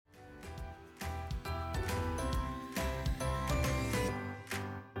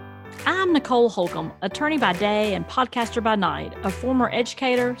I'm Nicole Holcomb, attorney by day and podcaster by night, a former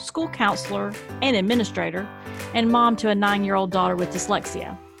educator, school counselor, and administrator, and mom to a 9-year-old daughter with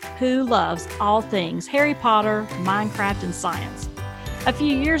dyslexia, who loves all things Harry Potter, Minecraft, and science. A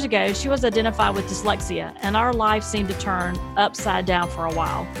few years ago, she was identified with dyslexia, and our life seemed to turn upside down for a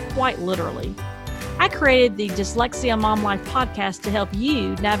while, quite literally. I created the Dyslexia Mom Life podcast to help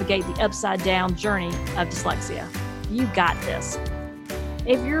you navigate the upside down journey of dyslexia. You got this.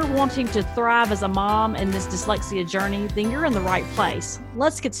 If you're wanting to thrive as a mom in this dyslexia journey, then you're in the right place.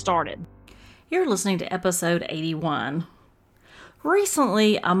 Let's get started. You're listening to episode 81.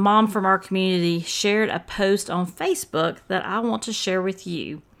 Recently, a mom from our community shared a post on Facebook that I want to share with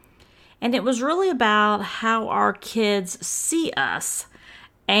you. And it was really about how our kids see us.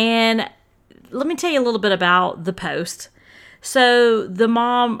 And let me tell you a little bit about the post. So the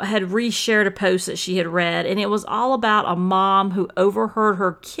mom had reshared a post that she had read, and it was all about a mom who overheard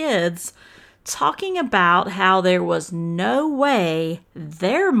her kids talking about how there was no way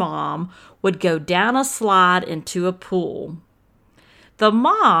their mom would go down a slide into a pool. The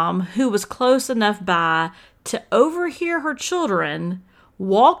mom, who was close enough by to overhear her children,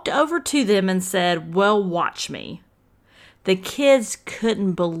 walked over to them and said, "Well, watch me." The kids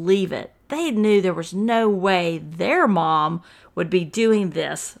couldn't believe it. They knew there was no way their mom would be doing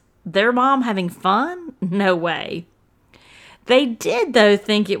this. Their mom having fun? No way. They did, though,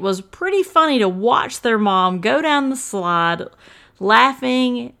 think it was pretty funny to watch their mom go down the slide,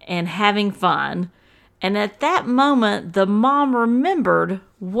 laughing and having fun. And at that moment, the mom remembered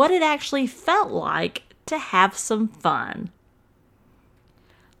what it actually felt like to have some fun.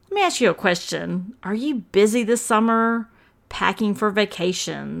 Let me ask you a question. Are you busy this summer, packing for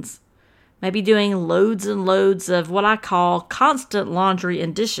vacations? Maybe doing loads and loads of what I call constant laundry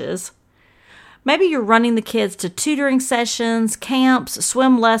and dishes. Maybe you're running the kids to tutoring sessions, camps,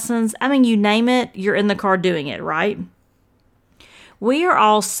 swim lessons. I mean, you name it, you're in the car doing it, right? We are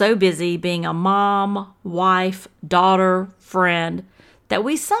all so busy being a mom, wife, daughter, friend, that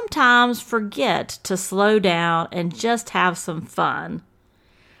we sometimes forget to slow down and just have some fun.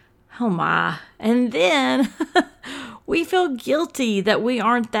 Oh my. And then we feel guilty that we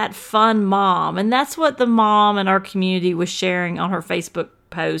aren't that fun mom. And that's what the mom in our community was sharing on her Facebook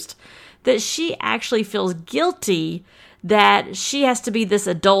post, that she actually feels guilty that she has to be this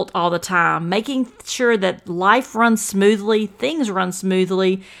adult all the time, making sure that life runs smoothly, things run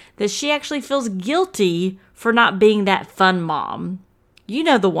smoothly, that she actually feels guilty for not being that fun mom. You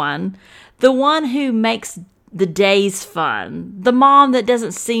know the one who makes the days fun, the mom that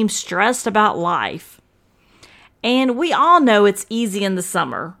doesn't seem stressed about life. And we all know it's easy in the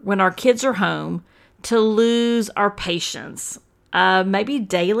summer when our kids are home to lose our patience, maybe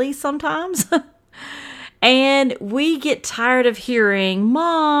daily sometimes. And we get tired of hearing,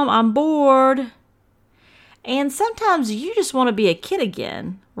 "Mom, I'm bored." And sometimes you just want to be a kid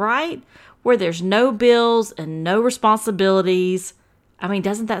again, right? Where there's no bills and no responsibilities. I mean,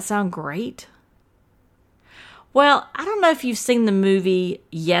 doesn't that sound great? Well, I don't know if you've seen the movie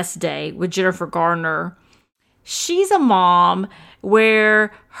Yes Day with Jennifer Garner. She's a mom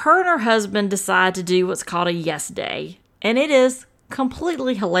where her and her husband decide to do what's called a Yes Day. And it is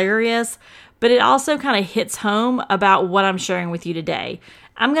completely hilarious, but it also kind of hits home about what I'm sharing with you today.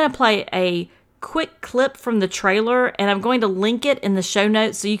 I'm going to play a quick clip from the trailer, and I'm going to link it in the show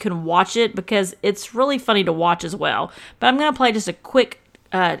notes so you can watch it because it's really funny to watch as well. But I'm going to play just a quick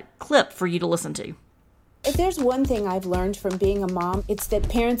clip for you to listen to. If there's one thing I've learned from being a mom, it's that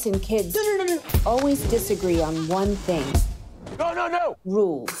parents and kids always disagree on one thing. No!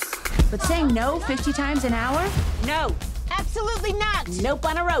 Rules. But saying no 50 times an hour? No, absolutely not. Nope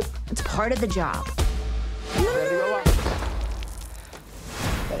on a rope. It's part of the job.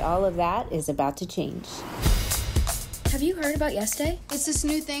 But all of that is about to change. Have you heard about Yes Day? It's this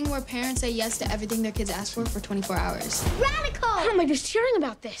new thing where parents say yes to everything their kids ask for 24 hours. Radical! How am I just hearing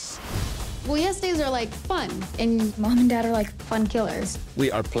about this? Well, Yes Days are like fun, and Mom and Dad are like fun killers.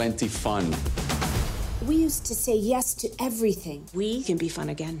 We are plenty fun. We used to say yes to everything. We can be fun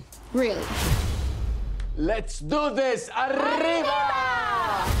again. really. Let's do this!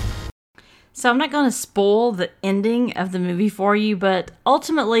 Arriba! So I'm not going to spoil the ending of the movie for you, but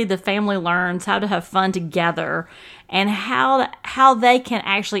ultimately the family learns how to have fun together and how they can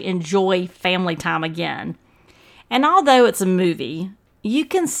actually enjoy family time again. And although it's a movie, you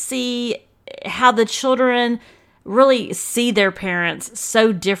can see how the children really see their parents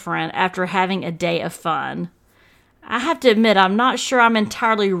so different after having a day of fun. I have to admit, I'm not sure I'm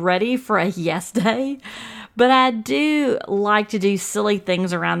entirely ready for a yes day, But I do like to do silly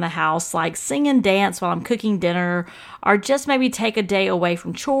things around the house, like sing and dance while I'm cooking dinner, or just maybe take a day away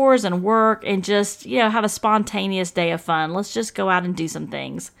from chores and work and just, have a spontaneous day of fun. Let's just go out and do some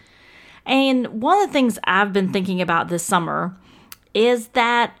things. And one of the things I've been thinking about this summer is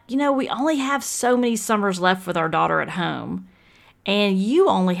that, we only have so many summers left with our daughter at home. And you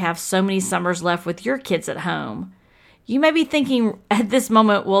only have so many summers left with your kids at home. You may be thinking at this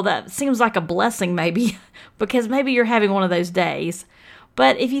moment, well, that seems like a blessing maybe, because maybe you're having one of those days.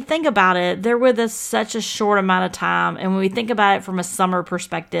 But if you think about it, they're with us such a short amount of time. And when we think about it from a summer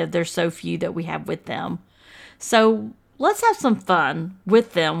perspective, there's so few that we have with them. So let's have some fun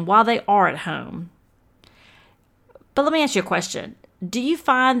with them while they are at home. But let me ask you a question. Do you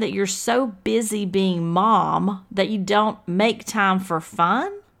find that you're so busy being mom that you don't make time for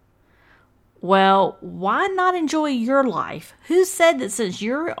fun? Well, why not enjoy your life? Who said that since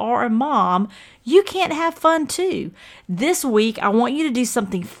you are a mom, you can't have fun too? This week, I want you to do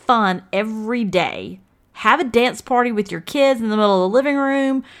something fun every day. Have a dance party with your kids in the middle of the living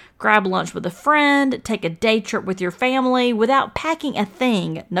room, grab lunch with a friend, take a day trip with your family without packing a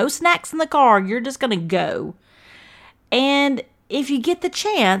thing. No snacks in the car, you're just going to go. And if you get the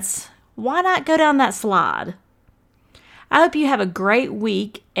chance, why not go down that slide? I hope you have a great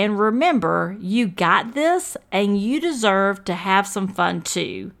week, and remember, you got this, and you deserve to have some fun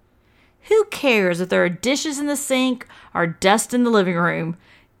too. Who cares if there are dishes in the sink or dust in the living room?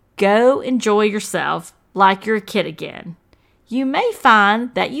 Go enjoy yourself like you're a kid again. You may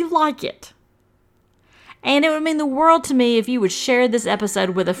find that you like it. And it would mean the world to me if you would share this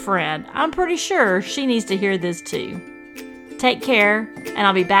episode with a friend. I'm pretty sure she needs to hear this too. Take care, and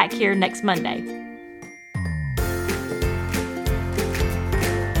I'll be back here next Monday.